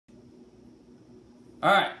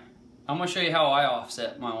Alright, I'm going to show you how I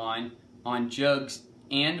offset my line on jugs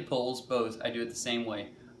and poles, both. I do it the same way.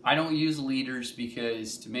 I don't use leaders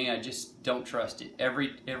because to me I just don't trust it.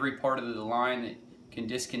 Every part of the line that can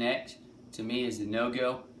disconnect to me is a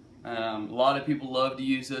no-go. A lot of people love to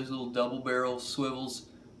use those little double barrel swivels.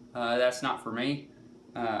 That's not for me.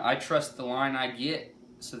 I trust the line I get,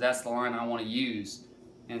 so that's the line I want to use.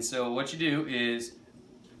 And so what you do is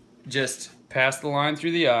just pass the line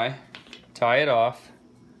through the eye, tie it off,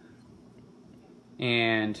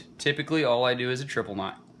 and typically all I do is a triple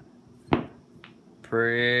knot.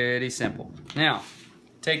 Pretty simple. Now,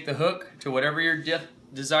 take the hook to whatever your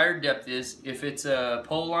desired depth is. If it's a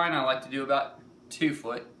pole line, I like to do about 2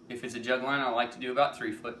 foot. If it's a jug line, I like to do about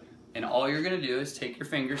 3 foot. And all you're gonna do is take your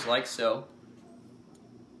fingers like so,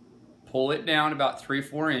 pull it down about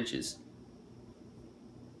 3-4 inches,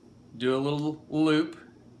 do a little loop,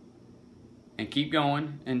 and keep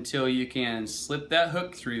going until you can slip that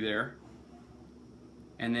hook through there.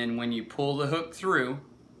 And then when you pull the hook through,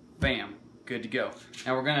 bam, good to go.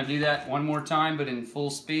 Now we're gonna do that one more time, but in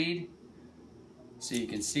full speed, so you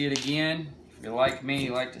can see it again. If you're like me,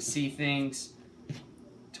 you like to see things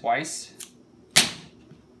twice.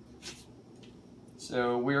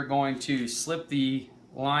 So we're going to slip the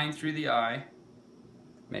line through the eye,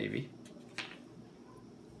 maybe.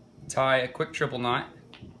 Tie a quick triple knot.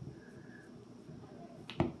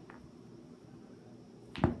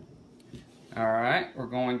 Alright, we're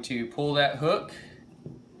going to pull that hook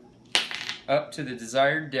up to the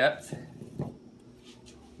desired depth.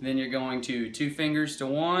 Then you're going to 2 fingers to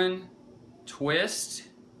 1, twist,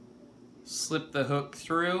 slip the hook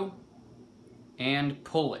through, and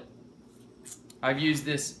pull it. I've used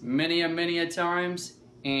this many a times,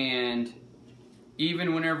 and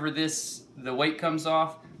even whenever the weight comes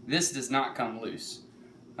off, this does not come loose.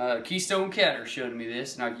 Keystone Catter showed me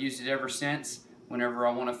this, and I've used it ever since whenever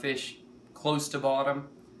I want to fish close to bottom,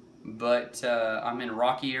 but I'm in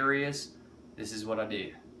rocky areas. This is what I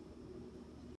do.